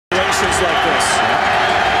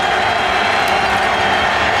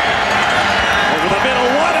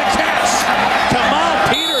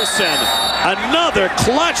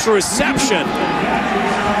clutch reception.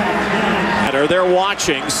 They're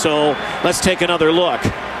watching, so let's take another look.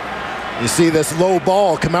 You see this low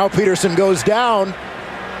ball. Kamau Peterson goes down.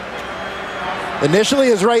 Initially,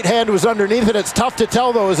 his right hand was underneath it. It's tough to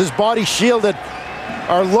tell, though, as his body shielded.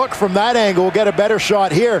 Our look from that angle will get a better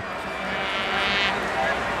shot here.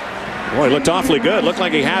 Boy, it looked awfully good. Looked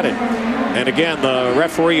like he had it. And again, the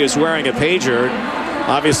referee is wearing a pager.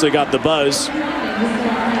 Obviously got the buzz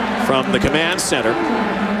from the command center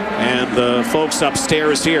and the folks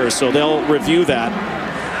upstairs here, so they'll review that.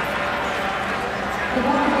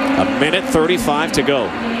 1:35 to go.